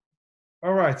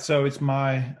All right, so it's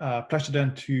my pleasure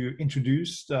then to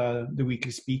introduce the weekly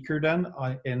speaker then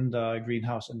in the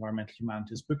Greenhouse Environmental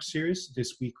Humanities book series.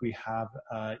 This week we have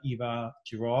Eva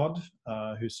Giraud,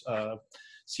 who's a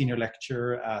senior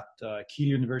lecturer at Kiel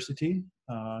University,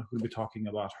 who will be talking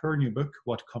about her new book,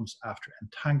 What Comes After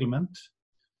Entanglement.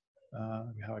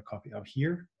 We have a copy of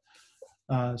here.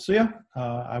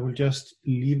 I will just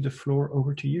leave the floor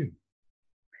over to you.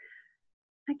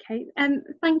 Okay,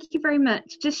 thank you very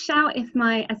much. Just shout if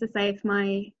I'm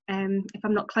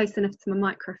not close enough to my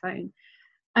microphone.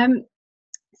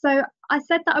 So I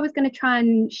said that I was going to try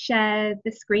and share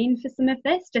the screen for some of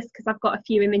this, just because I've got a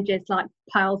few images like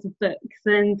piles of books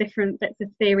and different bits of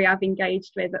theory I've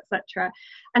engaged with, etc.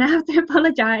 And I have to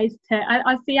apologise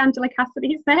I see Angela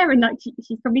Cassidy's there, and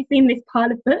she's probably seen this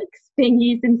pile of books being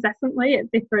used incessantly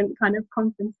at different kind of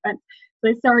conference events.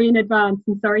 So sorry in advance,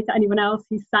 and sorry to anyone else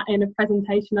who's sat in a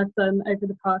presentation I've done over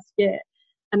the past year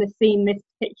and has seen this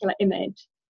particular image.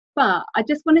 But I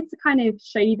just wanted to kind of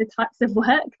show you the types of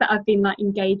work that I've been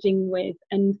engaging with,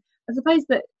 and I suppose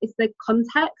that it's the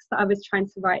context that I was trying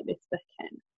to write this book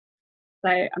in.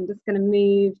 So I'm just going to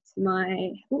move to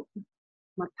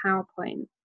my PowerPoint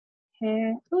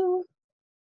here. Ooh.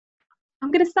 I'm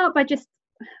going to start by just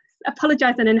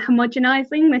apologising and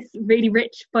homogenising this really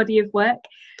rich body of work,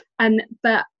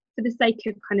 but for the sake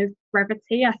of kind of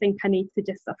brevity, I think I need to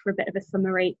just offer a bit of a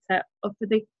summary of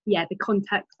the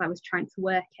context I was trying to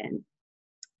work in.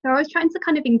 So I was trying to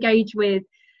kind of engage with,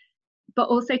 but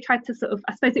also try to sort of,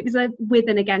 I suppose it was a with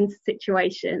and against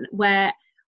situation where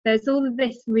there's all of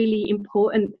this really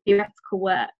important theoretical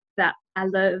work that I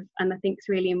love and I think is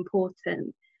really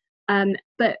important.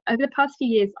 But over the past few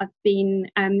years, I've been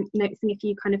noticing a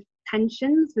few kind of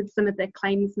tensions with some of the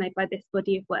claims made by this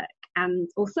body of work,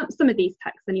 or some of these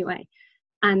texts anyway,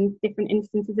 and different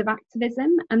instances of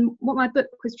activism. And what my book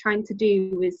was trying to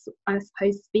do was, I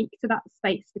suppose, speak to that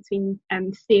space between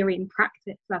theory and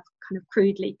practice that's kind of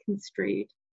crudely construed.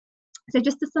 So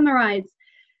just to summarise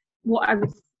what I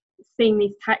was seeing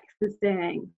these texts as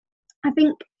doing, I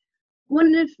think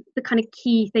one of the kind of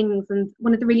key things and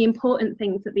one of the really important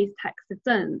things that these texts have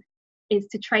done is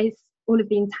to trace all of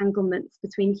the entanglements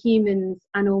between humans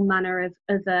and all manner of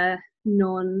other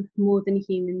more than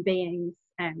human beings,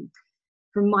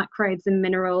 from microbes and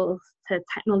minerals to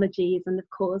technologies and of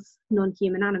course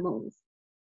non-human animals.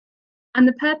 And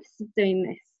the purpose of doing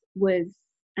this was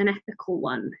an ethical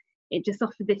one. It just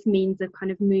offered this means of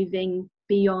kind of moving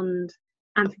beyond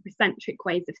anthropocentric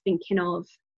ways of thinking of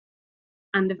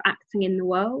and of acting in the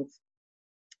world.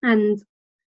 And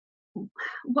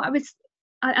I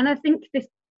think this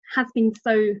has been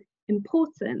so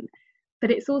important, but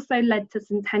it's also led to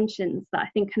some tensions that I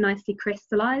think are nicely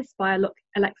crystallised by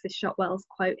Alexis Shotwell's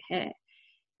quote here.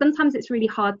 Sometimes it's really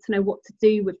hard to know what to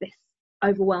do with this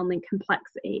overwhelming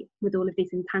complexity, with all of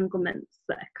these entanglements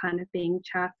that are kind of being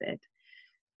charted.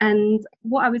 And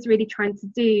what I was really trying to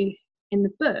do in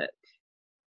the book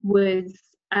was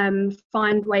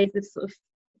find ways of sort of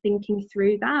thinking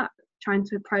through that, trying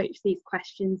to approach these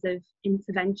questions of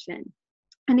intervention.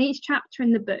 And each chapter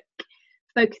in the book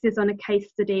focuses on a case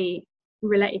study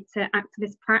related to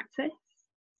activist practice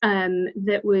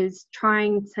that was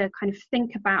trying to kind of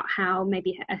think about how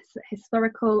maybe a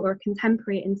historical or a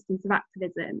contemporary instance of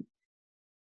activism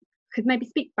could maybe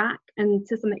speak back and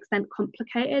to some extent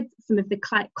complicate some of the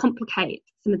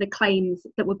claims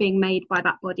that were being made by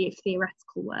that body of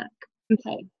theoretical work.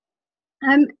 Okay,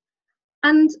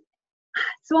 and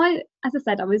so as I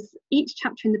said, each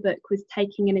chapter in the book was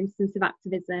taking an instance of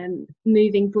activism,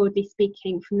 moving broadly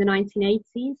speaking from the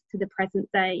 1980s to the present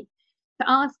day, to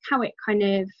ask how it kind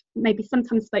of maybe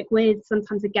sometimes spoke with,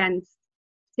 sometimes against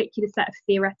a particular set of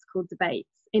theoretical debates,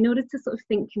 in order to sort of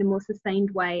think in a more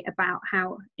sustained way about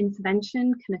how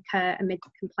intervention can occur amid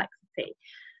complexity.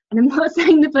 And I'm not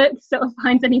saying the book sort of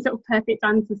finds any sort of perfect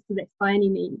answers to this by any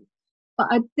means, but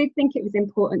I did think it was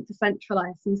important to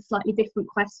centralise some slightly different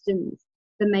questions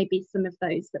than maybe some of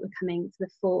those that were coming to the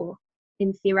fore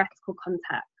in theoretical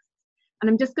context. And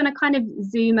I'm just going to kind of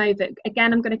zoom over,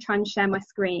 again, I'm going to try and share my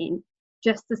screen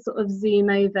just to sort of zoom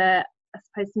over, I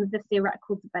suppose, some of the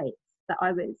theoretical debates that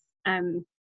I was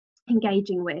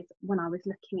engaging with when I was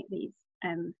looking at these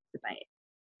debates.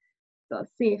 So I'll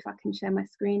see if I can share my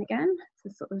screen again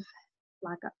to sort of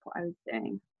flag up what I was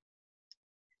doing.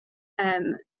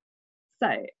 So,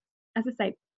 as I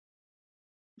say,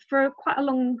 for quite a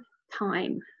long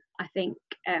time, I think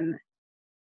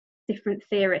different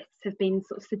theorists have been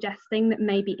sort of suggesting that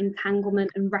maybe entanglement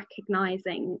and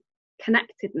recognising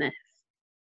connectedness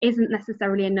isn't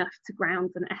necessarily enough to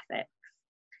ground an ethics.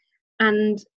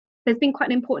 And there's been quite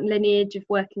an important lineage of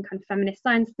work in kind of feminist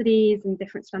science studies and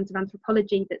different strands of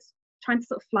anthropology that's trying to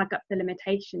sort of flag up the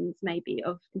limitations maybe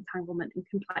of entanglement and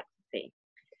complexity.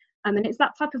 And it's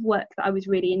that type of work that I was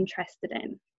really interested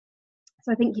in.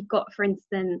 So I think you've got, for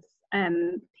instance,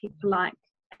 people like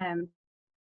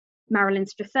Marilyn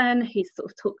Strathern, who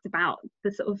sort of talked about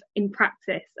the sort of in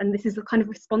practice, and this is a kind of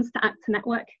response to actor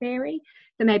network theory,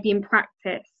 that maybe in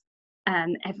practice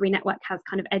every network has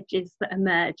kind of edges that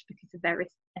emerge because of various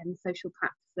social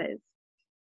practices.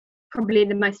 Probably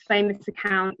the most famous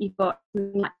account you've got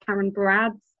like Karen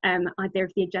Barad's idea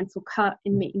of the agental cut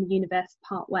in Meeting the Universe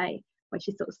Part Way, where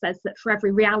she sort of says that for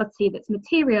every reality that's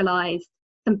materialised,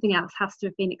 something else has to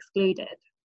have been excluded.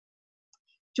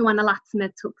 Joanna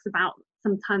Latimer talks about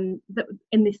sometimes that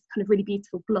in this kind of really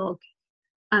beautiful blog,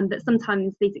 that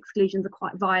sometimes these exclusions are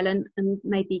quite violent and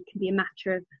maybe can be a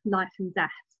matter of life and death,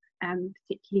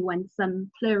 particularly when some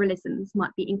pluralisms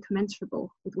might be incommensurable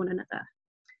with one another.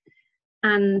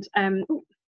 And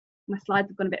my slides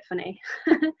have gone a bit funny.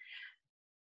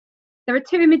 There are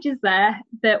two images there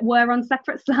that were on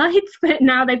separate slides, but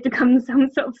now they've become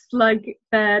some sort of slug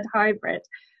bird hybrid.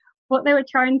 What they were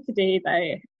trying to do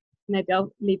though, maybe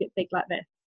I'll leave it big like this.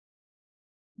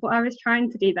 What I was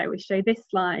trying to do though was show this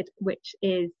slide, which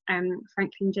is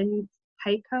Franklin Ginn's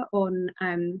paper on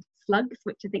slugs,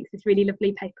 which I think is this really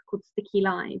lovely paper called Sticky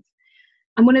Lives.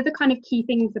 And one of the kind of key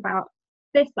things about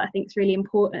this that I think is really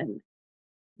important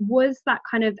was that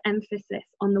kind of emphasis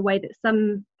on the way that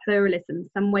some pluralisms,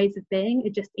 some ways of being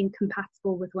are just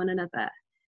incompatible with one another.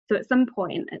 So at some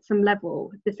point, at some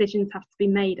level, decisions have to be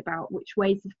made about which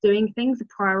ways of doing things are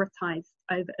prioritised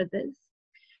over others.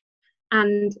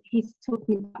 And he's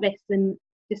talking about this in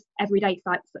just everyday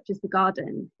sites such as the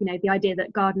garden, you know, the idea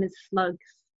that gardeners, slugs,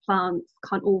 plants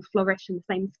can't all flourish in the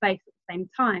same space at the same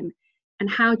time. And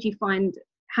how do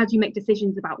you make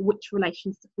decisions about which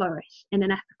relations to flourish in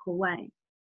an ethical way?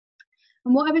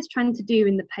 And what I was trying to do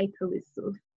in the paper was sort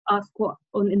of ask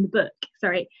in the book,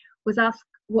 was ask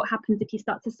what happens if you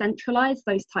start to centralise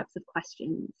those types of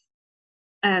questions.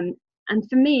 And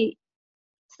for me,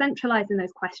 centralising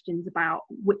those questions about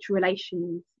which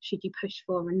relations should you push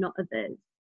for and not others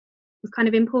was kind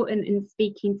of important in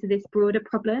speaking to this broader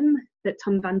problem that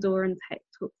Tom Van Doren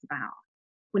talks about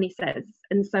when he says,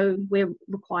 and so we're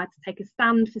required to take a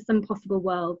stand for some possible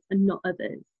worlds and not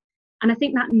others. And I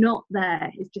think that not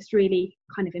there is just really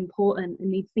kind of important and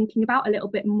needs thinking about a little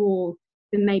bit more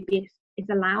than maybe is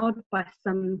allowed by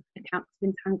some accounts of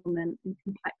entanglement and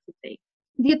complexity.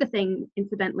 The other thing,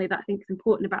 incidentally, that I think is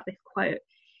important about this quote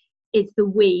is the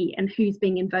we and who's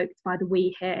being invoked by the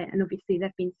we here. And obviously there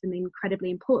have been some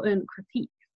incredibly important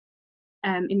critiques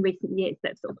in recent years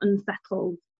that have sort of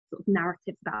unsettled sort of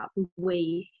narratives about the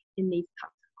we in these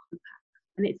types of contexts.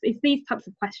 And it's these types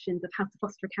of questions of how to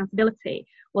foster accountability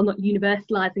while not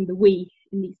universalising the we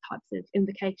in these types of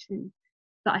invocations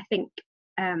that I think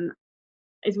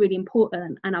is really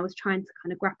important, and I was trying to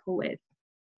kind of grapple with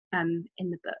in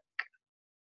the book.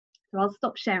 So I'll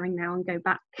stop sharing now and go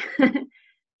back to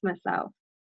myself.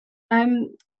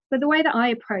 So the way that I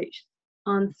approached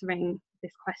answering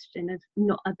this question of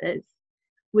not others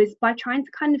was by trying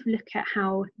to kind of look at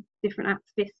how different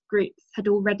activist groups had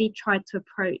already tried to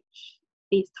approach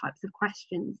these types of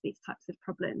questions, these types of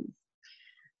problems.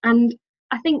 And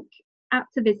I think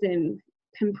activism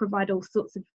can provide all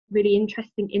sorts of really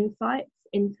interesting insights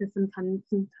into sometimes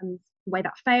the way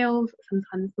that fails,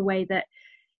 sometimes the way that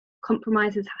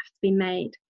compromises have to be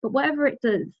made. But whatever it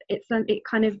does, it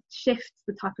kind of shifts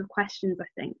the type of questions, I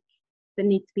think, that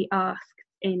need to be asked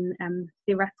in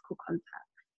theoretical context.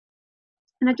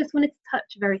 And I just wanted to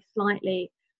touch very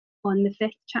slightly on the 5th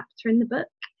chapter in the book,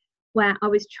 where I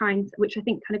was trying to, which I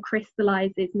think kind of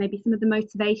crystallises maybe some of the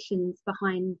motivations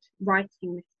behind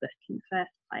writing this book in the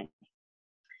first place.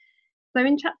 So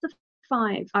in chapter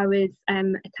 5, I was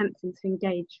attempting to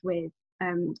engage with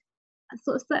a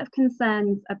sort of set of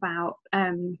concerns about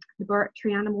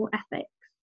laboratory animal ethics,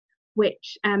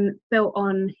 which built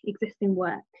on existing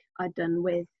work I'd done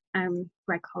with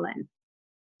Greg Holland.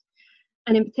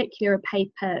 And in particular, a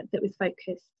paper that was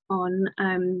focused on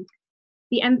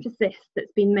the emphasis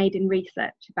that's been made in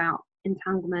research about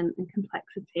entanglement and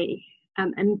complexity,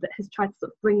 and that has tried to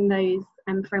sort of bring those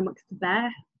frameworks to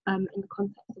bear in the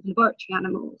context of laboratory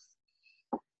animals.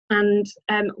 And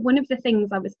one of the things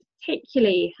I was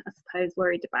particularly, I suppose,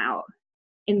 worried about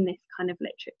in this kind of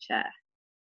literature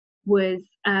was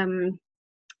Donna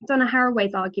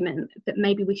Haraway's argument that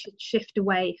maybe we should shift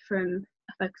away from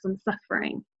a focus on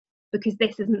suffering, because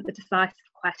this isn't the decisive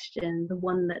question, the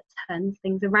one that turns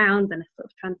things around in a sort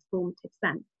of transformative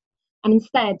sense. And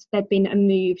instead, there'd been a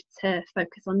move to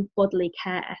focus on bodily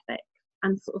care ethics.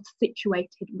 and sort of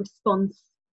situated response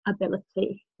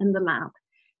ability in the lab.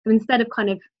 So instead of kind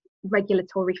of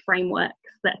regulatory frameworks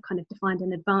that are kind of defined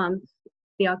in advance,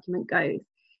 the argument goes,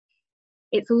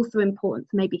 it's also important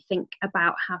to maybe think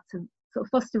about how to sort of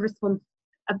foster response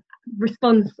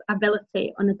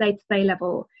ability on a day-to-day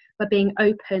level by being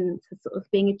open to sort of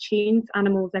being attuned to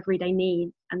animals' everyday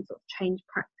needs and sort of change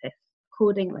practice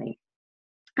accordingly.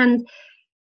 And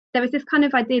there was this kind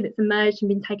of idea that's emerged and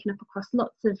been taken up across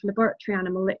lots of laboratory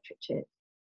animal literatures,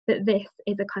 that this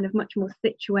is a kind of much more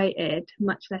situated,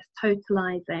 much less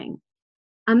totalizing,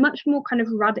 and much more kind of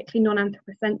radically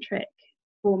non-anthropocentric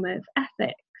form of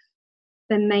ethics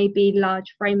than maybe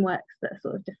large frameworks that are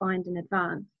sort of defined in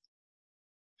advance.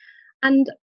 And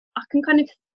I can kind of,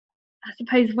 I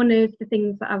suppose one of the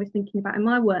things that I was thinking about in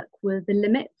my work were the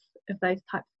limits of those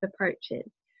types of approaches,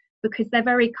 because they're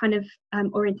very kind of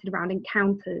oriented around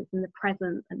encounters and the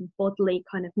present and bodily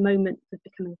kind of moments of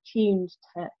becoming attuned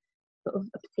to sort of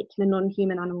a particular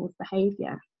non-human animal's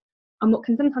behaviour. And what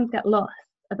can sometimes get lost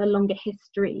are the longer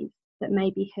histories that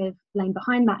maybe have lain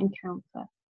behind that encounter,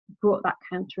 brought that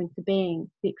encounter into being,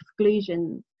 the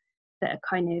exclusions that are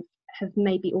kind of have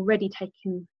maybe already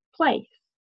taken place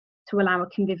to allow a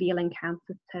convivial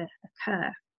encounter to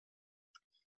occur.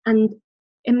 And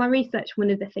in my research, one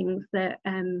of the things that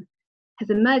has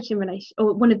emerged in relation,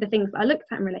 or one of the things that I looked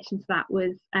at in relation to that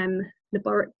was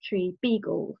laboratory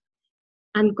beagles.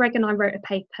 And Greg and I wrote a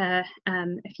paper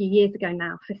a few years ago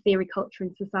now for Theory, Culture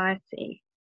and Society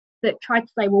that tried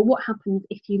to say, well, what happens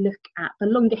if you look at the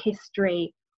longer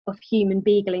history of human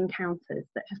beagle encounters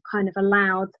that have kind of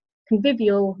allowed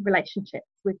convivial relationships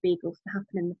with beagles to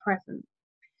happen in the present?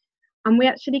 And we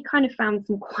actually kind of found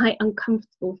some quite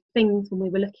uncomfortable things when we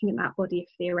were looking at that body of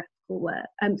theoretical work.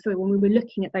 When we were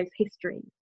looking at those histories.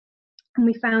 And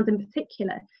we found in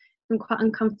particular some quite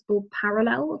uncomfortable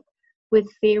parallels with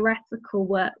theoretical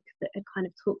work that had kind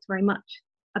of talked very much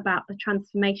about the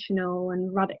transformational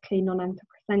and radically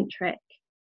non-anthropocentric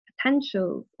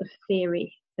potentials of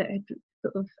theory that had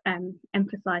sort of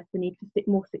emphasised the need for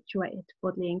more situated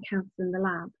bodily encounters in the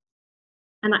lab.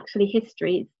 And actually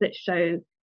histories that show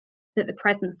that the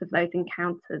presence of those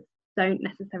encounters don't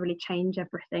necessarily change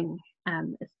everything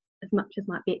as much as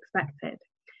might be expected.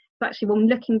 So actually when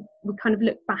we kind of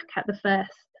look back at the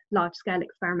first large-scale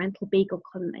experimental beagle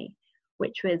colony,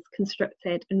 which was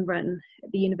constructed and run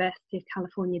at the University of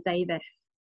California, Davis,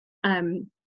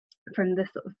 from the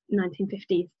sort of 1950s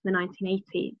to the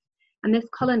 1980s. And this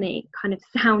colony kind of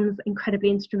sounds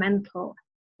incredibly instrumental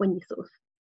when you sort of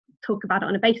talk about it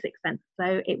on a basic sense.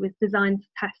 So it was designed to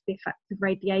test the effects of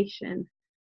radiation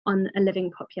on a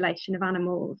living population of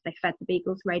animals. They fed the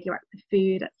beagles radioactive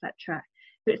food, etc.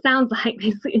 So it sounds like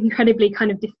this incredibly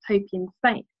kind of dystopian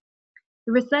space.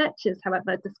 The researchers,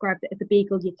 however, described it as a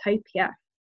beagle utopia.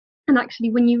 And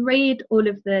actually, when you read all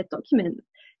of the documents,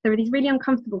 there are these really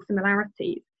uncomfortable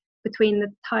similarities between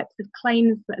the types of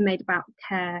claims that are made about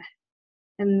care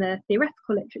in the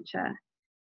theoretical literature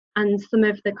and some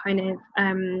of the kind of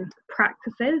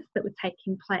practices that were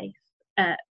taking place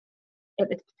at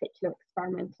this particular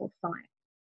experimental site.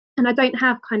 And I don't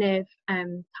have kind of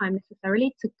time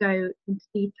necessarily to go into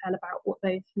detail about what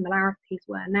those similarities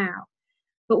were now.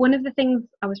 But one of the things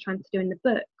I was trying to do in the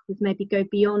book was maybe go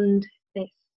beyond this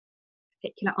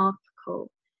particular article,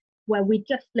 where we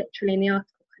just literally in the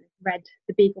article kind of read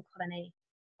the beagle colony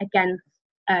against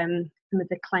some of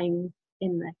the claims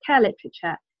in the care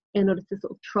literature in order to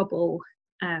sort of trouble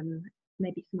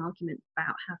maybe some arguments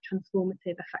about how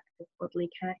transformative effective bodily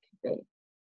care could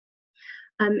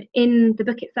be. In the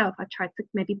book itself, I tried to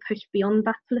maybe push beyond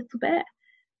that a little bit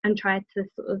and tried to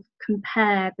sort of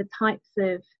compare the types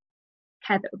of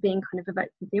care that were being kind of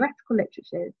evoked in theoretical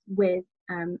literatures with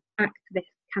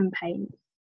activist campaigns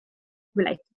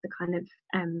related to kind of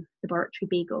laboratory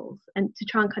beagles, and to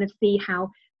try and kind of see how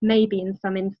maybe in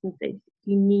some instances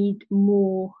you need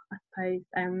more, I suppose,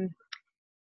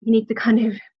 you need to kind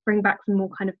of bring back some more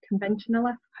kind of conventional,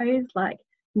 I suppose, like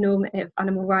normative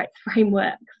animal rights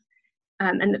frameworks,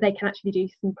 and that they can actually do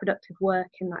some productive work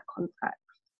in that context.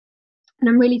 And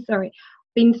I'm really sorry,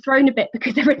 I've been thrown a bit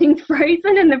because everything's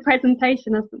frozen and the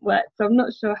presentation hasn't worked, so I'm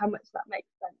not sure how much that makes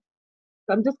sense.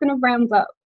 So I'm just going to round up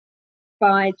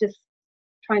by just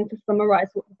trying to summarise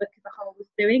what the book as a whole was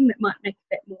doing that might make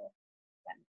a bit more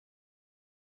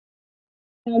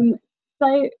sense.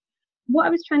 So what I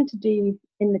was trying to do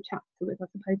in the chapter was, I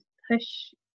suppose, push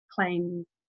claims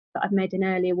that I've made in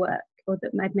earlier work, or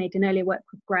that I've made in earlier work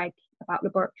with Greg about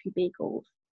laboratory beagles,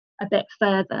 a bit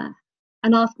further,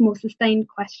 and ask more sustained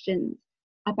questions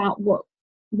about what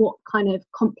kind of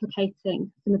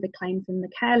complicating some of the claims in the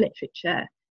care literature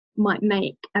might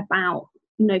make about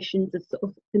notions of sort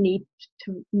of the need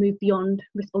to move beyond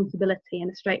responsibility in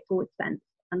a straightforward sense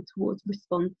and towards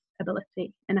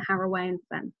responsibility in a Harawaian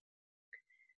sense.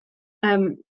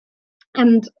 And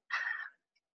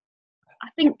I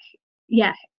think,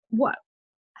 what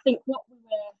we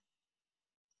were,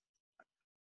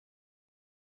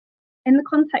 in the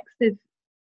context of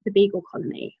the Beagle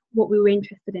colony, what we were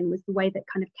interested in was the way that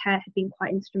kind of care had been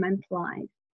quite instrumentalized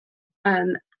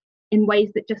in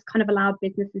ways that just kind of allowed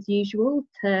business as usual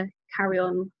to carry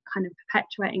on kind of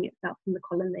perpetuating itself in the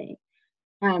colony,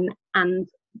 and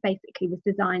basically was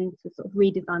designed to sort of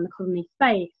redesign the colony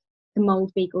space to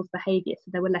mould Beagle's behaviour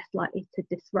so they were less likely to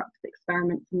disrupt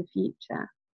experiments in the future.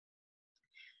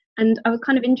 And I was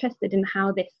kind of interested in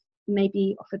how this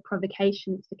maybe offered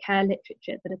provocations for care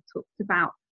literature that had talked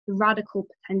about the radical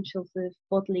potentials of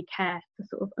bodily care to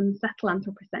sort of unsettle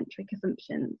anthropocentric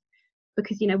assumptions.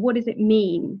 Because, what does it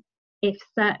mean if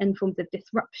certain forms of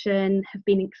disruption have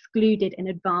been excluded in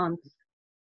advance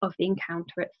of the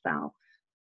encounter itself?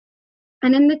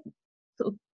 And in the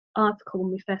sort of article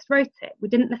when we first wrote it, we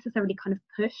didn't necessarily kind of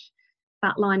push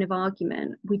that line of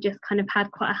argument. We just kind of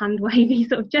had quite a hand-wavy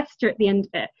sort of gesture at the end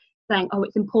of it, saying, oh,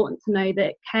 it's important to know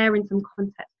that care in some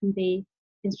contexts can be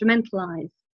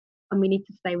instrumentalized and we need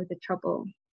to stay with the trouble.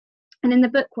 And in the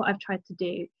book, what I've tried to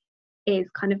do is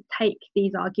kind of take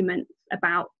these arguments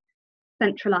about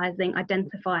centralizing,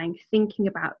 identifying, thinking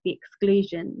about the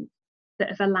exclusions that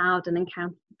have allowed an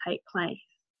encounter to take place,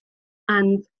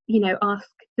 and ask,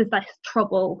 does this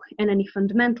trouble in any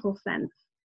fundamental sense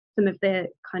some of the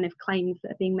kind of claims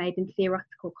that are being made in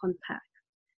theoretical context,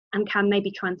 and can maybe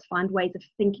try and find ways of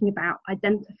thinking about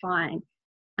identifying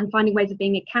and finding ways of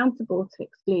being accountable to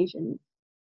exclusions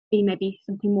be maybe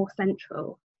something more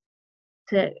central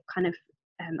to kind of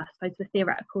I suppose the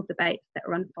theoretical debates that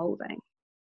are unfolding.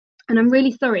 And I'm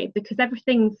really sorry because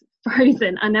everything's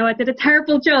frozen. I know I did a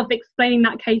terrible job explaining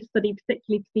that case study,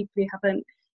 particularly to people who haven't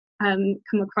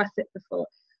come across it before.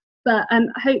 But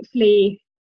hopefully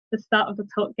the start of the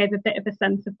talk gave a bit of a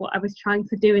sense of what I was trying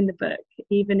to do in the book,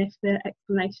 even if the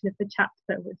explanation of the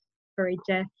chapter was very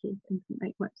jerky and didn't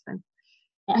make much sense.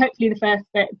 But hopefully the first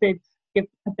bit did give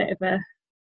a bit of a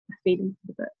feeling to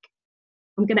the book.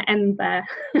 I'm going to end there.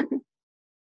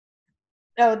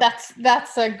 No, that's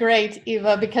great,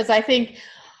 Eva, because I think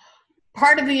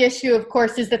part of the issue, of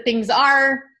course, is that things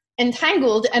are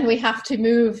entangled and we have to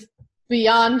move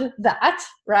beyond that,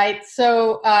 right?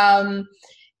 So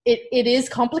it is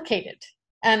complicated.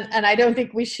 And I don't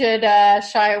think we should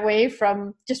shy away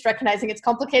from just recognizing it's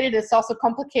complicated. It's also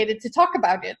complicated to talk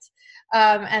about it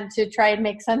and to try and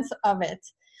make sense of it.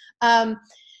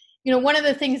 One of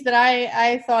the things that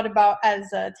I thought about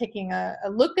as taking a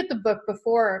look at the book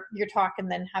before your talk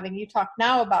and then having you talk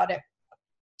now about it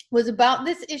was about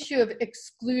this issue of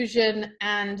exclusion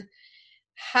and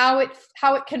how it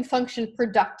can function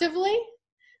productively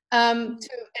to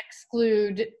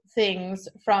exclude things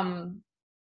from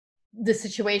the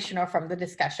situation or from the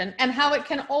discussion, and how it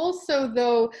can also,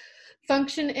 though,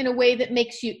 function in a way that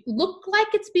makes you look like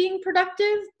it's being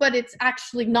productive, but it's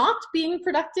actually not being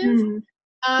productive.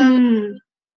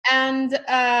 And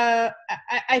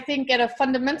I think at a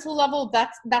fundamental level,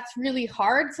 that's really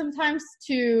hard sometimes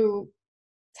to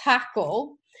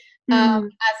tackle as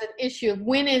an issue of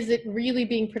when is it really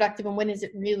being productive and when is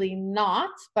it really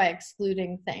not by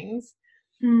excluding things.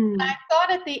 And I thought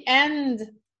at the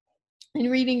end, in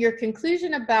reading your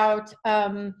conclusion about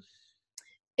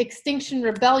Extinction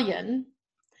Rebellion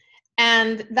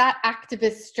and that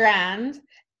activist strand,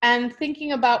 and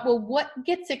thinking about, well, what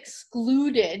gets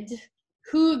excluded,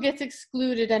 who gets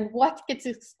excluded, and what gets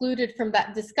excluded from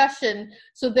that discussion,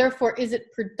 so therefore is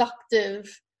it productive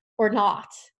or not,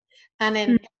 and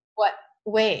in what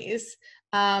ways,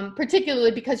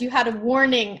 particularly because you had a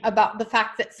warning about the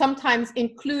fact that sometimes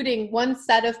including one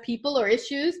set of people or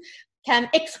issues can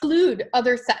exclude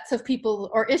other sets of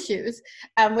people or issues,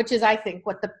 which is, I think,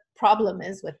 what the problem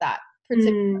is with that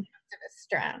particular activist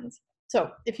strand.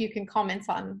 So if you can comment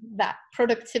on that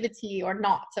productivity or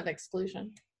not of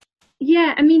exclusion.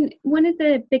 Yeah, I mean, one of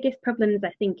the biggest problems,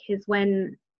 I think, is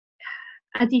when,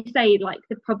 as you say, like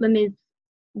the problem is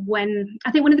when,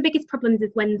 I think one of the biggest problems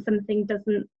is when something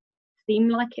doesn't seem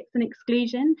like it's an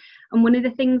exclusion. And one of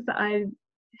the things that I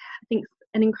think is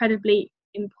an incredibly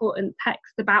important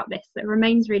text about this that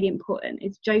remains really important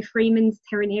is Joe Freeman's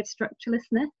Tyranny of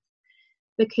Structurelessness,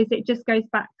 because it just goes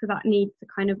back to that need to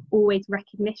kind of always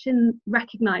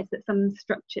recognize that some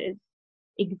structures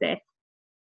exist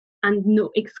and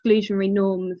exclusionary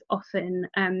norms often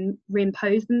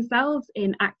reimpose themselves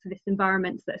in activist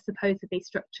environments that are supposedly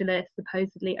structureless,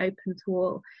 supposedly open to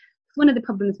all. It's one of the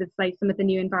problems with, say, some of the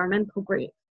new environmental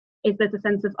groups is there's a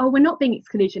sense of, oh, we're not being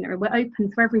exclusionary, we're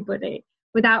open to everybody,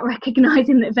 without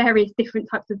recognizing that various different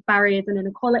types of barriers and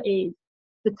inequalities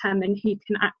determine who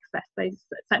can access those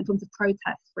certain forms of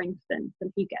protest, for instance,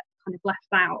 and who gets kind of left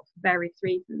out for various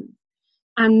reasons.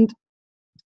 And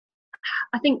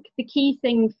I think the key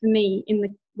thing for me in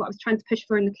what I was trying to push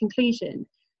for in the conclusion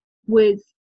was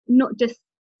not just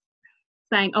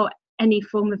saying, oh, any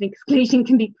form of exclusion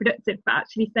can be productive, but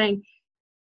actually saying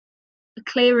a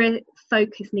clearer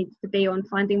focus needs to be on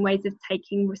finding ways of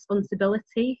taking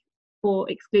responsibility for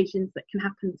exclusions that can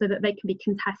happen so that they can be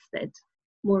contested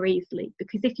more easily.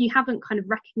 Because if you haven't kind of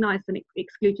recognised an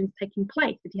exclusion's taking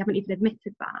place, if you haven't even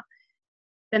admitted that,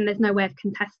 then there's no way of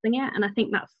contesting it. And I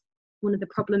think that's one of the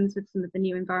problems with some of the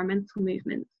new environmental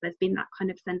movements. There's been that kind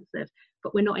of sense of,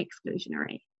 but we're not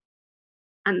exclusionary.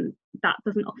 And that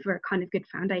doesn't offer a kind of good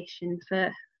foundation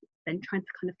for then trying to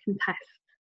kind of contest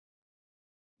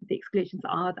the exclusions that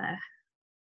are there.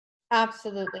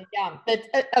 Absolutely, yeah. It's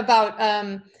about,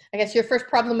 I guess your first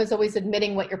problem is always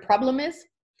admitting what your problem is.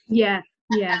 Yeah.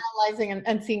 Analyzing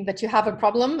and seeing that you have a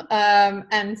problem.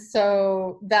 And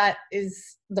so that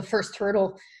is the first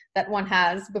hurdle that one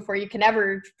has before you can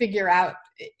ever figure out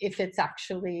if it's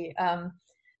actually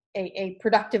a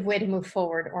productive way to move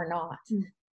forward or not.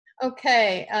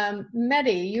 Okay,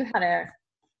 Mehdi, you had a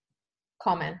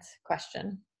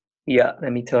question. Yeah,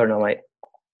 let me turn on my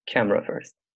camera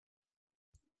first.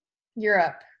 You're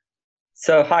up.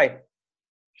 So, hi.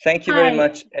 Thank you very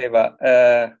much,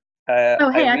 Eva.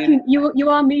 You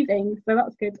are moving, so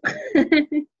that's good.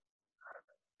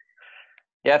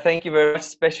 Yeah, thank you very much,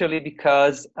 especially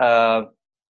because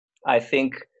I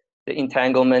think the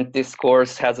entanglement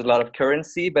discourse has a lot of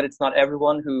currency, but it's not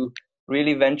everyone who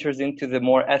really ventures into the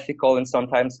more ethical and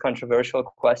sometimes controversial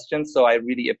questions. So I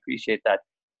really appreciate that.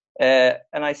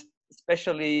 And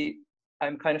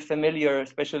I'm kind of familiar,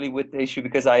 especially with the issue,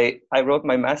 because I wrote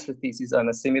my master's thesis on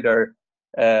a similar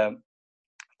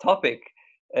topic,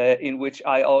 in which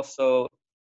I also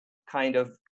kind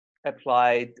of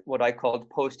applied what I called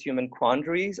post-human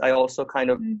quandaries. I also kind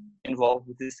of involved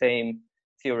with the same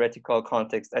theoretical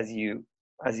context as you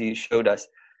showed us.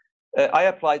 I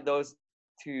applied those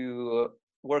to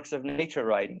works of nature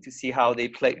writing to see how they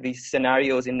play, these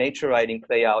scenarios in nature writing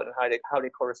play out and how they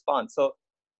correspond. So,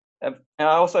 and I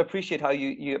also appreciate how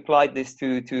you applied this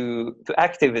to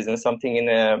activism, something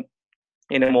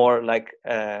in a more like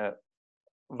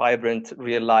vibrant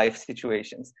real life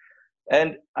situations.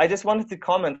 And I just wanted to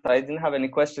comment, I didn't have any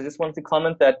questions, I just wanted to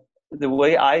comment that the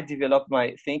way I developed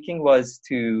my thinking was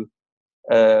to,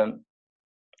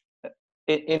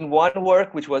 in one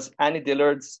work, which was Annie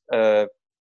Dillard's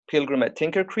Pilgrim at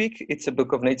Tinker Creek, it's a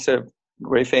book of nature,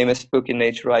 very famous book in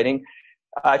nature writing,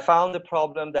 I found the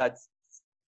problem that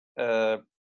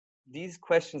these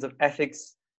questions of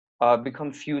ethics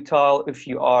become futile if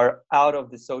you are out of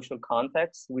the social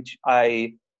context, which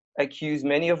I accuse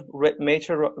many of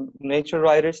nature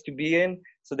writers to be in.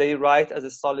 So they write as a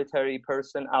solitary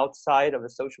person outside of a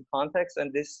social context,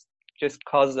 and this just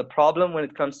causes a problem when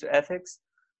it comes to ethics,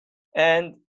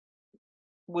 and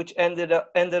which ended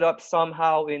up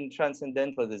somehow in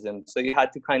transcendentalism. So you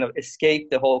had to kind of escape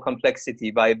the whole complexity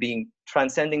by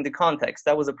transcending the context.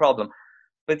 That was a problem.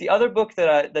 But the other book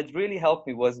that really helped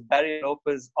me was Barry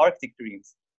Lope's Arctic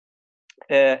Dreams.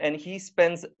 And he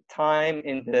spends time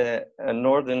in the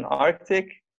northern Arctic,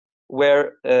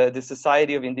 where the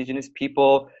Society of Indigenous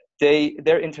People,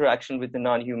 their interaction with the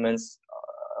non-humans,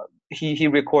 he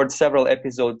records several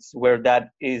episodes where that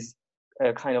is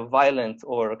kind of violent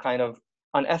or kind of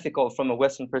unethical from a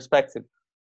Western perspective.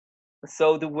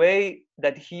 So the way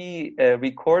that he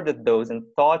recorded those and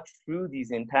thought through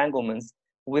these entanglements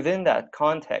within that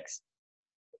context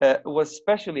was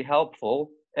especially helpful.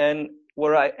 And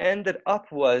where I ended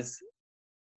up was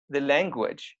the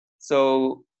language.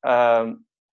 So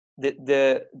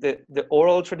the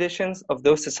oral traditions of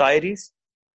those societies,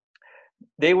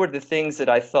 they were the things that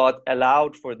I thought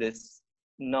allowed for this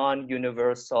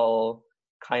non-universal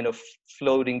kind of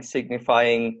floating,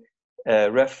 signifying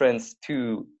reference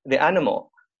to the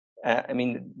animal. I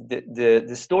mean,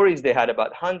 the stories they had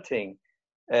about hunting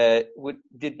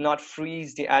did not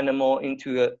freeze the animal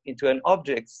into an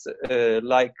object,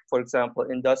 like, for example,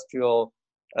 industrial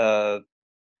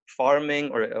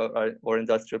farming or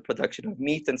industrial production of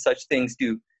meat and such things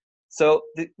do. So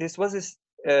it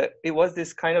was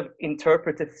this kind of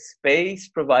interpretive space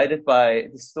provided by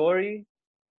the story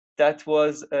that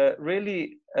was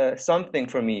really something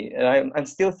for me. And I'm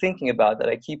still thinking about that.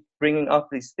 I keep bringing up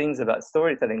these things about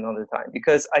storytelling all the time,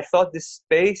 because I thought this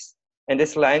space and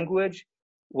this language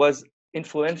was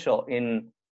influential in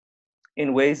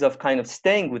ways of kind of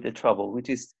staying with the trouble, which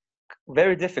is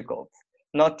very difficult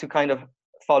not to kind of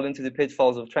fall into the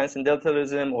pitfalls of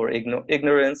transcendentalism or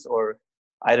ignorance or,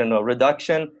 I don't know,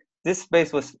 reduction. This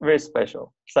space was very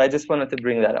special. So I just wanted to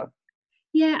bring that up.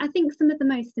 Yeah, I think some of the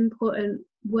most important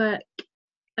work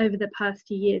over the past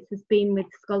few years has been with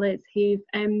scholars who've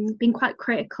been quite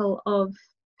critical of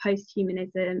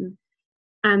posthumanism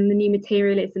and the new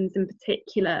materialisms in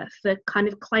particular, for kind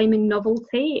of claiming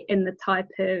novelty in the type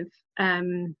of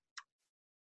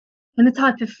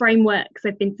frameworks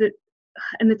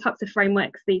and the types of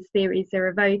frameworks these theories are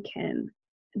evoking,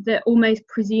 that almost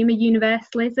presume a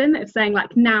universalism of saying,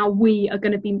 like, now we're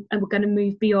going to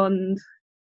move beyond,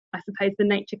 I suppose, the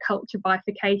nature culture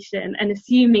bifurcation, and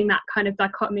assuming that kind of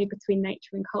dichotomy between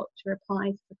nature and culture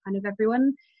applies to kind of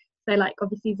everyone. So, like,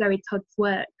 obviously Zoe Todd's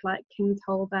work, like King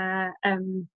Tolbear,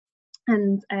 and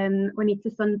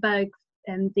Juanita Sundberg's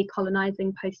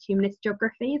decolonising posthumanist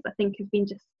geographies, I think have been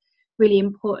just really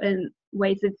important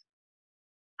ways of,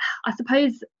 I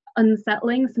suppose,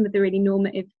 unsettling some of the really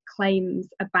normative claims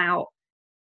about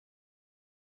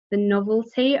the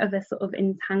novelty of a sort of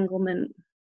entanglement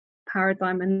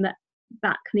paradigm, and that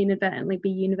can inadvertently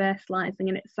be universalizing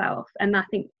in itself. And I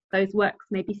think those works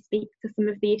maybe speak to some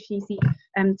of the issues you've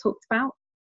talked about.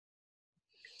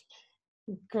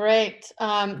 Great.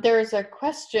 There's a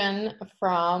question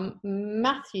from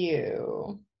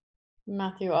Matthew.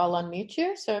 Matthew, I'll unmute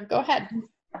you, so go ahead.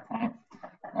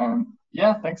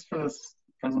 Yeah, thanks for this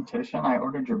presentation. I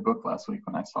ordered your book last week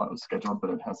when I saw it was scheduled, but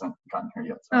it hasn't gotten here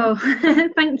yet. So. Oh,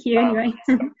 thank you anyway.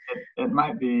 It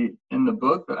might be in the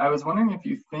book, but I was wondering if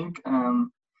you think,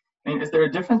 is there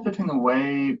a difference between the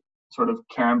way sort of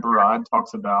Karen Barad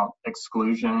talks about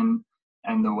exclusion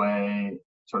and the way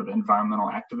sort of environmental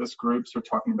activist groups are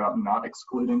talking about not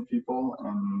excluding people,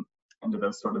 and do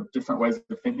those sort of different ways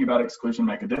of thinking about exclusion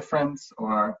make a difference?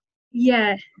 Or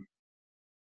yeah.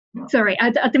 Sorry,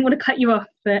 I didn't want to cut you off,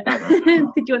 but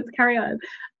did you want to carry on?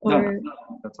 Or... No,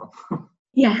 that's all.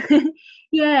 Yeah.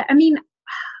 Yeah, I mean,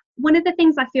 one of the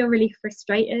things I feel really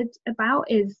frustrated about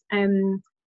is, in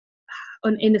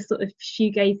a sort of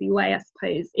shoegazy way, I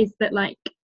suppose, is that, like,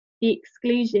 the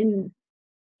exclusion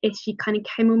issue kind of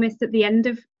came almost at the end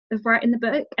of writing the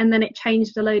book, and then it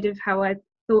changed a load of how I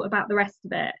thought about the rest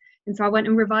of it. And so I went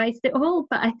and revised it all.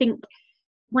 But I think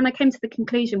when I came to the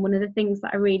conclusion, one of the things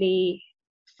that I really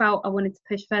felt I wanted to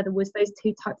push further was those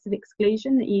two types of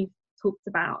exclusion that you talked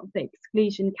about. The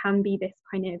exclusion can be this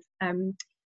kind of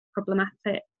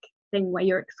problematic thing where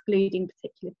you're excluding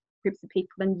particular groups of people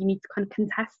and you need to kind of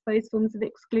contest those forms of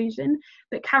exclusion.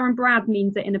 But Karen Barad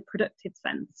means it in a productive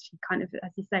sense. She kind of,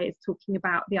 as you say, is talking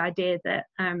about the idea that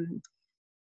that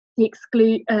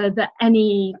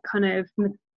any kind of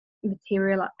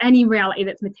any reality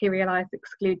that's materialized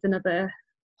excludes another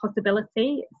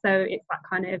possibility. So it's that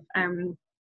kind of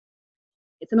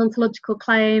it's an ontological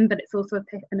claim, but it's also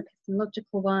an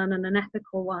epistemological one and an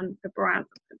ethical one for Barad.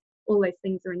 All those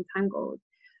things are entangled.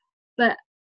 But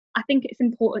I think it's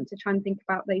important to try and think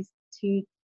a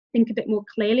bit more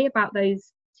clearly about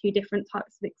those two different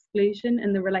types of exclusion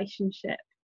and the relationship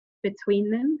between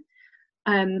them.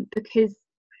 Because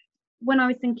when I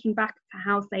was thinking back to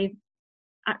how, say,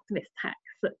 activist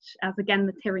texts, such as, again,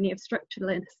 The Tyranny of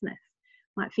Structurelessness,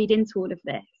 might feed into all of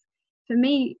this, for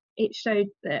me, it showed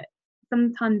that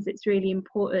sometimes it's really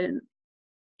important.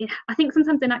 I think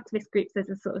sometimes in activist groups there's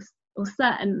a sort of, or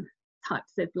certain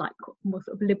types of, like, more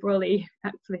sort of liberally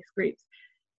activist groups,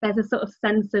 there's a sort of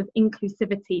sense of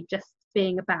inclusivity just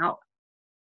being about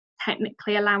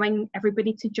technically allowing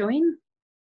everybody to join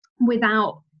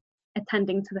without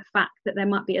attending to the fact that there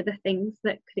might be other things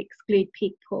that could exclude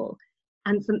people,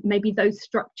 and maybe those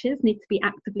structures need to be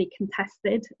actively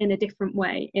contested in a different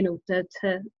way in order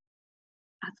to,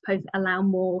 I suppose, allow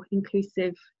more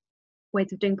inclusive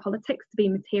ways of doing politics to be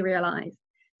materialised.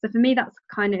 So for me, that's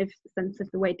kind of the sense of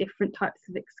the way different types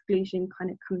of exclusion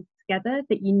kind of come together,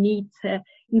 that you need to,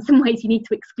 in some ways, you need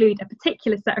to exclude a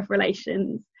particular set of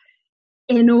relations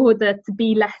in order to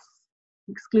be less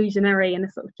exclusionary in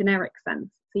a sort of generic sense.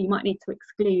 So you might need to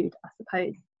exclude, I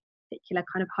suppose, particular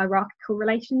kind of hierarchical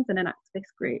relations in an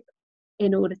activist group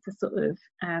in order to sort of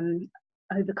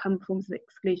overcome forms of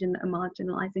exclusion that are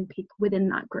marginalising people within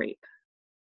that group.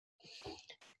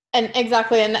 And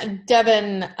exactly, and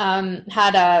Devin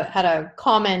had a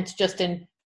comment just in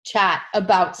chat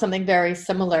about something very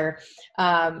similar,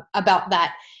 about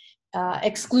that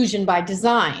exclusion by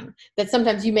design, that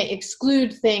sometimes you may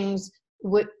exclude things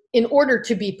in order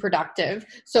to be productive.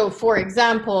 So, for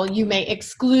example, you may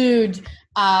exclude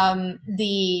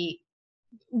the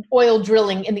oil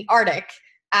drilling in the Arctic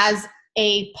as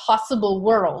a possible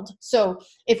world. So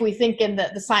if we think in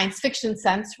the science fiction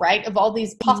sense, right, of all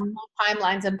these possible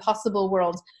timelines and possible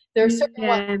worlds, there are certain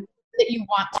ones that you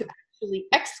want to actually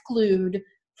exclude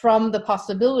from the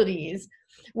possibilities,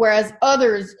 whereas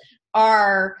others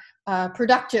are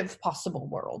productive possible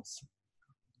worlds.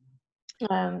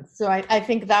 So I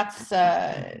think that's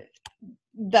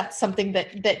something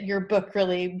that your book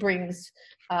really brings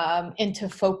into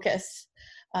focus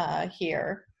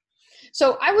here.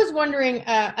 So I was wondering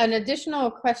an additional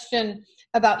question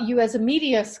about you as a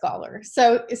media scholar.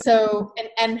 So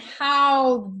and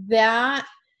how that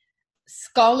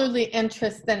scholarly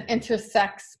interest then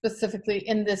intersects specifically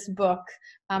in this book.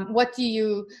 What do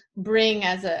you bring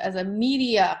as a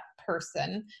media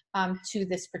person to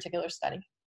this particular study?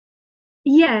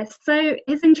 Yeah, so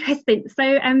it's interesting.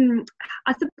 So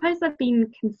I suppose I've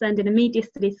been concerned in a media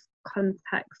studies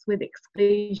context with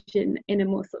exclusion in a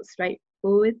more sort of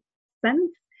straightforward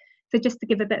sense. So just to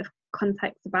give a bit of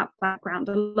context about background,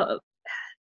 I've got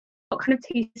kind of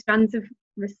two strands of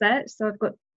research. So I've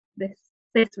got this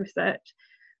research,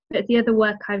 but the other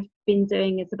work I've been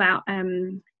doing is about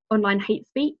online hate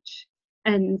speech.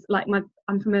 And like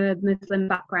I'm from a Muslim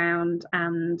background,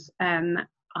 and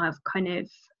I've kind of,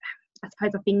 I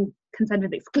suppose I've been concerned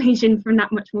with exclusion from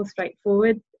that much more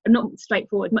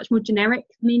much more generic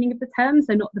meaning of the term,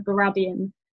 so not the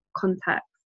Barabbian context.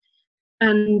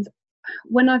 And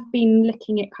when I've been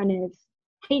looking at kind of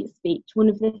hate speech, one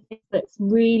of the things that's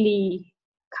really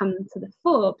come to the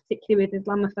fore, particularly with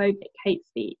Islamophobic hate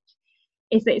speech,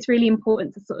 is that it's really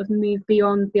important to sort of move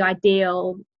beyond the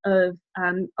ideal of,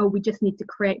 we just need to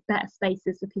create better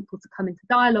spaces for people to come into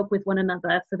dialogue with one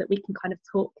another so that we can kind of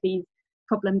talk these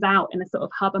problems out in a sort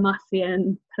of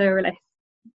Habermasian pluralist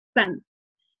sense.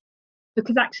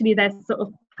 Because actually there's sort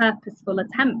of purposeful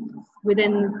attempts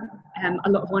within a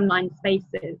lot of online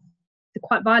spaces to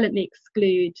quite violently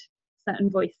exclude certain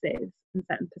voices and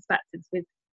certain perspectives with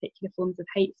particular forms of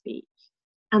hate speech.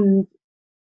 And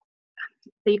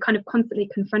so you're kind of constantly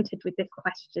confronted with this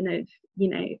question of, you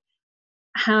know,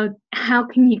 how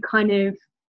can you kind of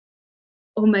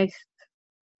almost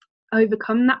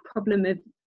overcome that problem of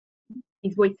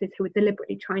these voices who are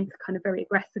deliberately trying to kind of very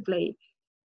aggressively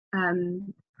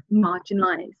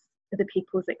marginalise other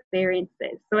people's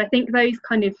experiences. So I think those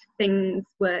kind of things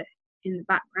were in the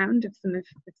background of some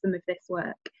of this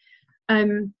work.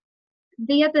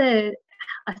 The other,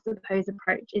 I suppose,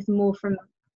 approach is more from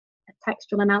a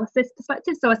textual analysis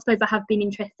perspective. So I suppose I have been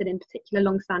interested in particular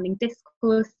long-standing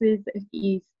discourses that have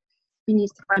been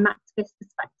used to frame activist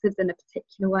perspectives in a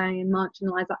particular way and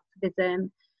marginalise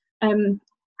activism.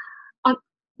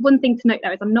 One thing to note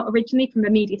there is I'm not originally from a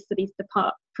media studies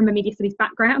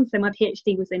background, so my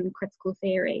PhD was in critical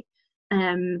theory,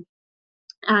 and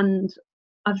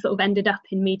I've sort of ended up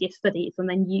in media studies and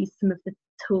then used some of the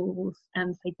tools,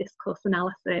 say discourse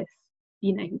analysis,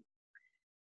 you know,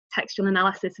 textual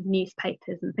analysis of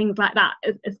newspapers and things like that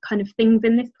as kind of things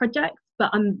in this project,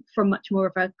 but I'm from much more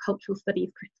of a cultural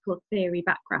studies, critical theory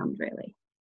background, really.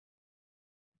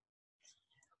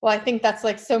 Well, I think that's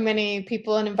like so many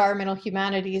people in environmental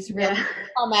humanities really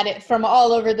come at it from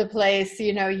all over the place.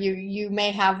 You know, you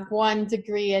may have one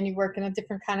degree and you work in a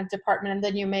different kind of department, and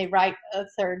then you may write a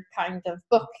third kind of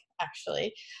book,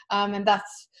 actually. And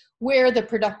that's where the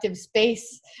productive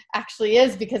space actually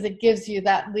is, because it gives you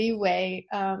that leeway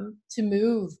to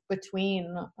move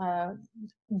between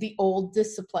the old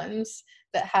disciplines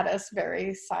that had us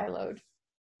very siloed.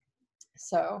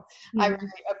 So I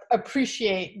really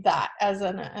appreciate that as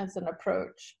an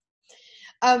approach.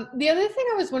 The other thing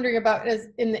I was wondering about is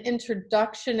in the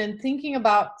introduction and thinking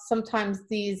about sometimes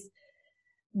these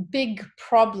big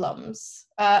problems.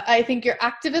 I think your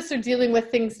activists are dealing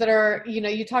with things that are, you know,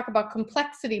 you talk about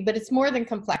complexity, but it's more than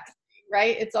complexity,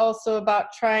 right? It's also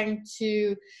about trying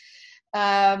to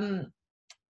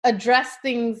address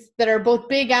things that are both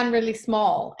big and really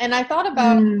small. And I thought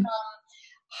about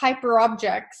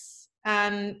hyperobjects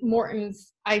and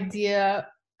Morton's idea.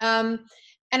 And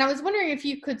I was wondering if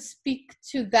you could speak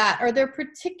to that. Are there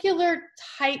particular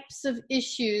types of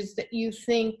issues that you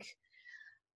think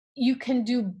you can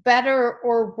do better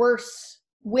or worse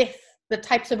with the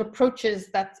types of approaches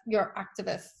that your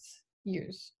activists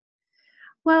use?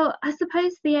 Well, I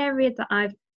suppose the area that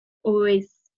I've always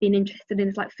been interested in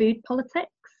is like food politics,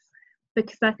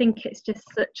 because I think it's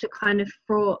just such a kind of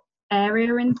fraught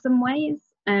area in some ways.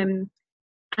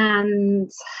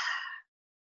 And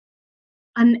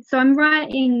so I'm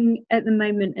writing at the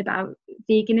moment about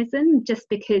veganism, just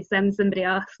because somebody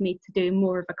asked me to do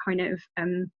more of a kind of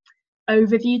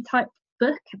overview type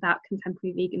book about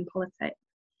contemporary vegan politics.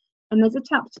 And there's a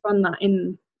chapter on that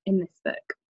in this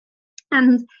book.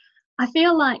 And I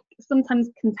feel like sometimes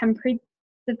contemporary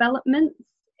developments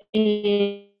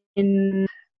in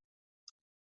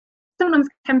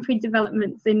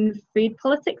food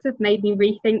politics have made me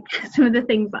rethink some of the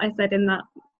things that I said in that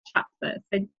chapter.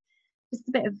 So just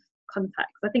a bit of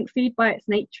context. I think food by its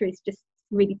nature is just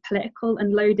really political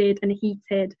and loaded and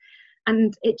heated,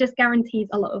 and it just guarantees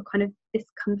a lot of kind of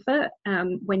discomfort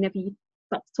whenever you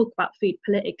start to talk about food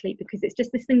politically, because it's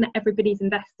just this thing that everybody's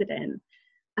invested in.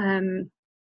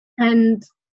 And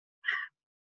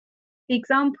the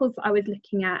examples I was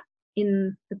looking at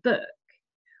in the book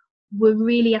were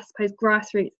really, I suppose,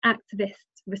 grassroots activist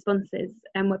responses,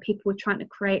 and where people were trying to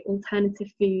create alternative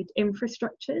food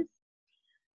infrastructures.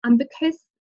 And because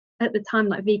at the time,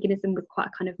 like, veganism was quite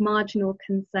a kind of marginal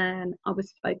concern, I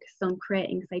was focused on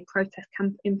creating, say, protest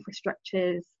camp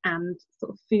infrastructures and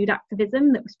sort of food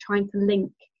activism that was trying to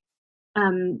link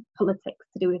politics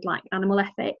to do with like animal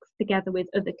ethics together with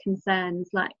other concerns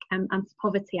like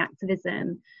anti-poverty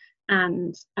activism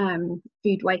and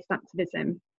food waste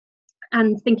activism,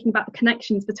 and thinking about the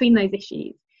connections between those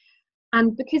issues.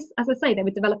 And because, as I say, they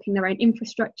were developing their own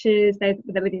infrastructures, there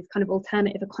were these kind of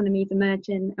alternative economies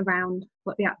emerging around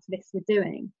what the activists were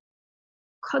doing.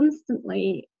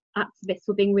 Constantly, activists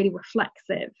were being really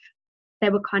reflexive. They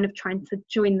were kind of trying to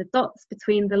join the dots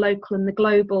between the local and the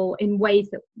global in ways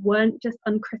that weren't just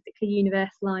uncritically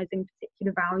universalizing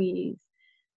particular values.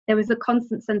 There was a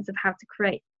constant sense of how to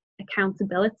create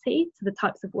accountability to the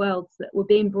types of worlds that were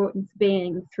being brought into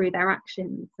being through their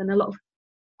actions, and a lot of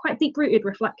quite deep-rooted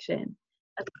reflection,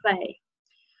 as I say.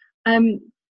 And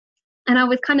I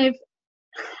was kind of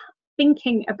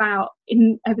thinking about,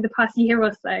 over the past year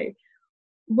or so,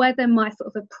 whether my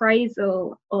sort of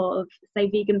appraisal of, say,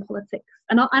 vegan politics,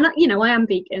 and I am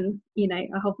vegan, I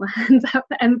hold my hands up,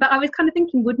 but I was kind of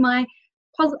thinking, would my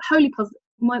quite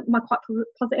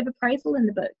positive appraisal in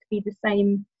the book be the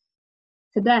same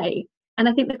today? And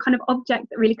I think the kind of object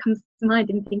that really comes to mind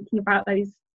in thinking about the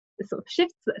sort of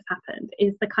shifts that has happened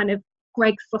is the kind of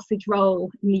Greggs sausage roll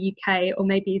in the UK, or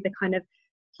maybe the kind of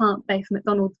plant-based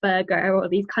McDonald's burger, or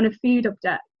these kind of food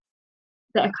objects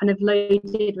that are kind of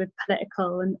loaded with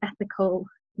political and ethical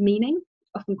meaning,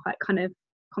 often quite kind of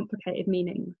complicated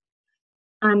meanings.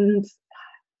 And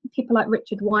people like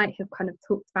Richard White have kind of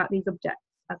talked about these objects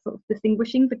as sort of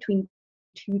distinguishing between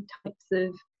two types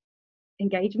of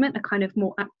engagement: a kind of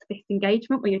more activist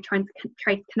engagement where you're trying to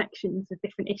trace connections with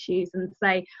different issues and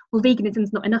say, well,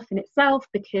 veganism's not enough in itself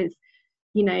because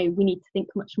we need to think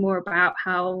much more about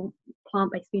how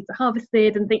plant-based foods are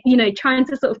harvested, and trying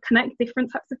to sort of connect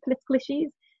different types of political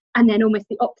issues, and then almost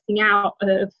the opting out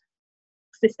of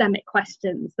systemic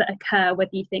questions that occur, whether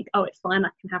you think, oh, it's fine, I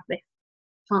can have this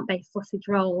plant-based sausage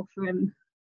roll from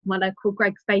my local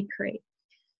Greggs bakery.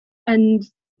 And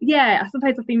yeah, I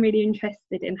suppose I've been really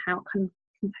interested in how kind of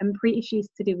contemporary issues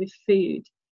to do with food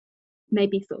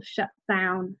maybe sort of shut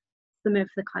down some of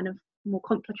the kind of more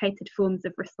complicated forms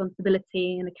of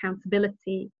responsibility and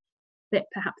accountability that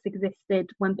perhaps existed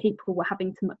when people were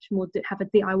having to much more have a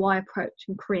DIY approach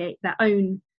and create their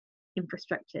own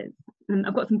infrastructures. And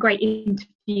I've got some great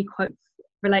interview quotes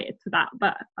related to that,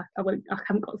 but I haven't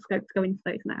got the scope to go into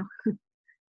those now.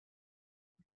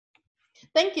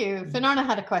 Thank you. Fernanda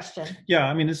had a question. Yeah,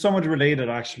 I mean, it's somewhat related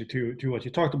actually to what you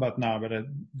talked about now, but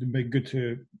it'd be good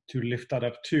to lift that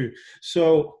up too.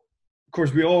 So, of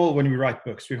course, we all, when we write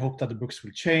books, we hope that the books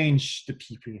will change the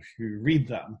people who read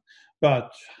them.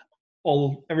 But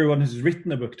everyone who's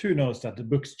written a book too knows that the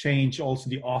books change also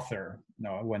the author.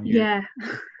 When you. Yeah.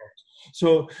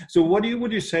 So what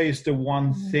would you say is the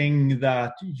one thing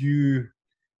that you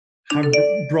have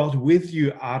brought with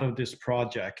you out of this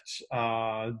project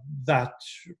that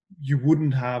you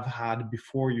wouldn't have had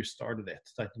before you started it,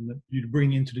 that you'd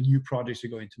bring into the new projects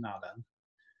you're going to now then?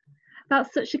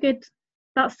 That's such a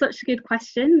good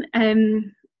question.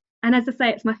 And as I say,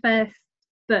 it's my first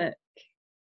book,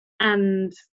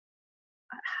 and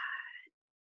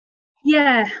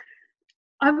yeah,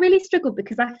 I really struggled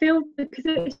because I feel, because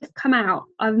it's just come out,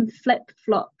 I'm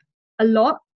flip-flop a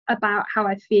lot about how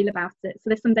I feel about it. So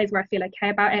there's some days where I feel okay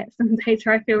about it, some days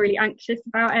where I feel really anxious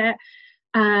about it.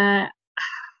 I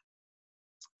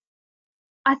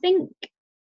think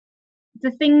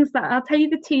the things that I'll tell you,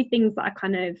 the two things that I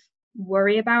kind of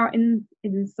worry about in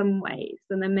some ways,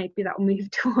 and then maybe that will move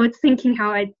towards thinking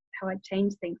how I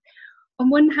change things. On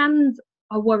one hand,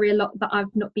 I worry a lot that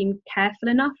I've not been careful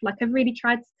enough. Like, I've really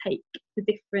tried to take the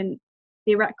different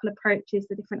theoretical approaches,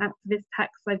 the different activist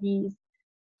texts I've used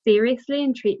seriously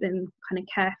and treat them kind of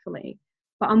carefully.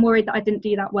 But I'm worried that I didn't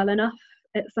do that well enough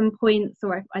at some points,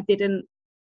 or I didn't.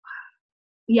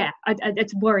 Yeah, I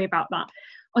just worry about that.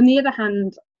 On the other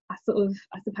hand,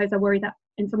 I suppose I worry that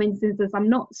in some instances I'm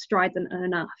not strident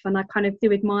enough, and I kind of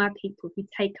do admire people who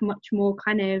take a much more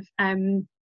kind of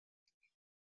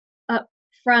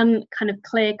upfront, kind of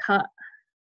clear cut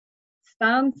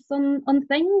stance on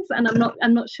things, and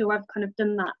I'm not sure I've kind of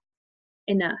done that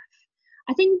enough.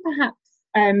 I think perhaps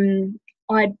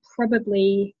I'd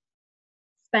probably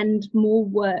spend more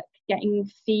work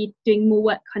doing more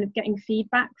work kind of getting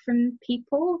feedback from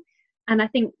people, and I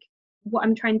think what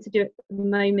I'm trying to do at the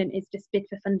moment is just bid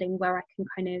for funding where I can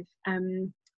kind of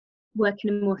work in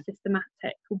a more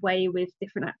systematic way with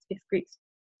different activist groups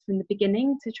from the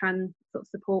beginning to try and sort of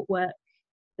support work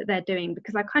that they're doing,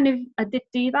 because I did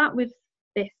do that with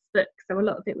this book. So a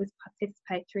lot of it was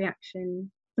participatory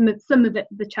action. Some of it,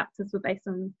 the chapters were based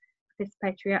on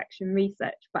participatory action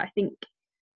research, but I think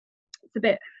it's a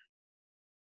bit,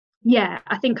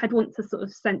 I think I'd want to sort of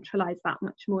centralise that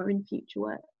much more in future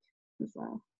work as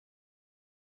well.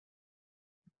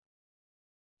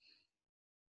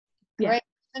 Right.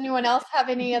 Anyone else have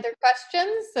any other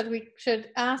questions that we should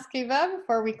ask Eva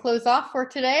before we close off for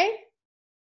today?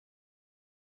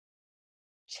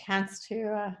 Chance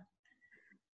to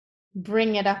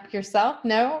bring it up yourself.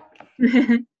 No.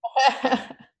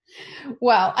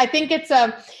 Well, I think it's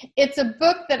a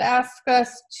book that asks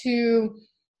us to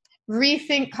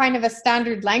rethink kind of a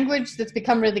standard language that's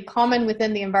become really common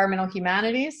within the environmental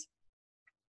humanities.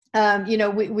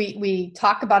 We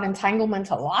talk about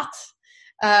entanglement a lot.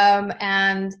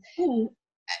 And say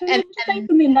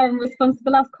something there in response to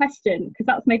the last question, because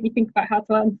that's made me think about how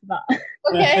to answer that.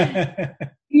 Okay.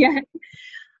 Yeah,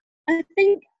 I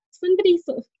think somebody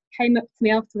sort of came up to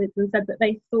me afterwards and said that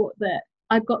they thought that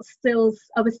I was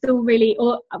still really,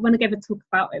 or when I gave a talk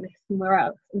about it somewhere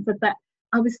else, and said that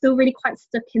I was still really quite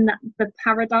stuck in the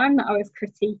paradigm that I was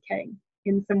critiquing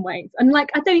in some ways. And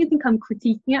like, I don't even think I'm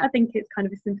critiquing it. I think it's kind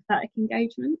of a sympathetic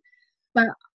engagement.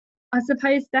 But I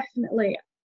suppose definitely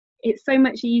it's so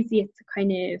much easier to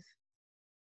kind of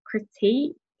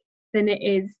critique than it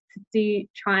is to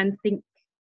try and think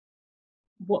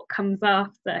what comes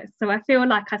after. So I feel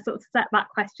like I sort of set that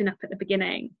question up at the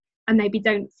beginning and maybe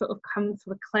don't sort of come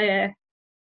to a clear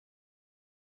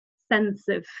sense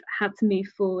of how to move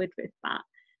forward with that.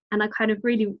 And I kind of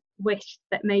really wished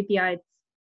that maybe I'd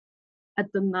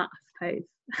done that, I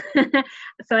suppose.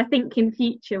 So I think in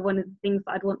future, one of the things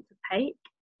that I'd want to take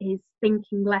is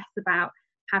thinking less about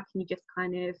how can you just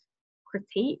kind of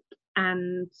critique,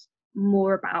 and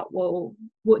more about, well,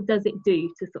 what does it do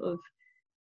to sort of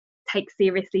take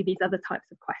seriously these other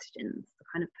types of questions, to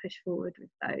kind of push forward with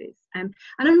those. And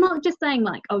I'm not just saying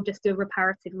like, oh, just do a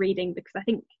reparative reading, because I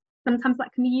think sometimes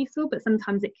that can be useful, but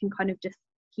sometimes it can kind of just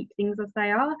keep things as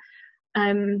they are.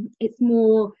 It's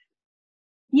more,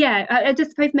 I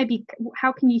just suppose maybe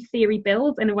how can you theory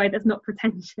build in a way that's not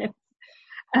pretentious,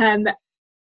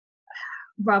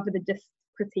 rather than just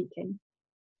critiquing.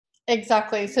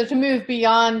 Exactly. So to move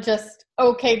beyond just,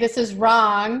 okay, this is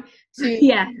wrong,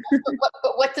 to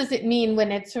but what does it mean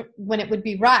when it would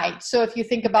be right? So if you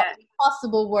think about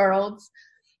possible worlds,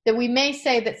 that we may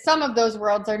say that some of those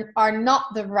worlds are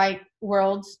not the right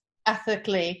worlds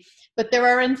ethically, but there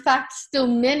are in fact still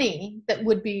many that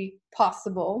would be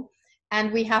possible,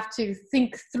 and we have to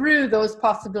think through those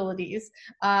possibilities,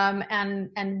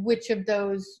 and which of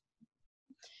those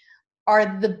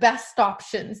are the best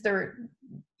options there,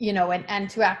 and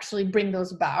to actually bring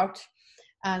those about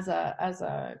as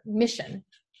a mission.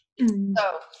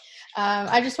 So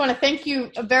I just want to thank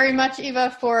you very much,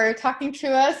 Eva, for talking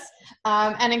to us,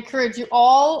 and encourage you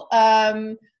all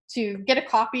to get a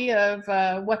copy of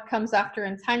What Comes After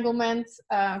Entanglement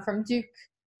from Duke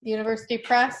University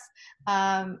Press.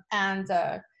 And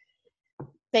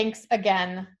thanks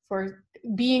again for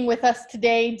being with us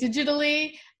today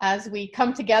digitally as we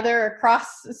come together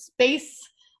across space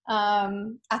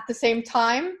at the same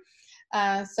time.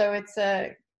 So it's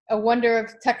a wonder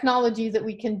of technology that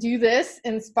we can do this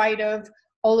in spite of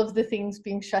all of the things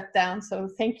being shut down. So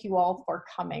thank you all for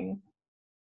coming.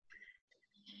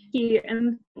 Thank you,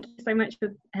 and thank you so much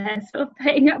for sort of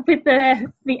putting up with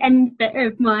the end bit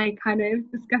of my kind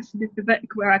of discussion of the book,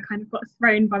 where I kind of got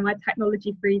thrown by my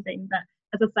technology freezing. But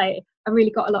as I say, I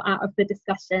really got a lot out of the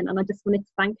discussion, and I just wanted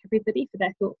to thank everybody for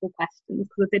their thoughtful questions,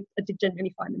 because I did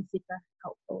genuinely find them super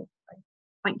helpful. So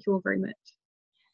thank you all very much.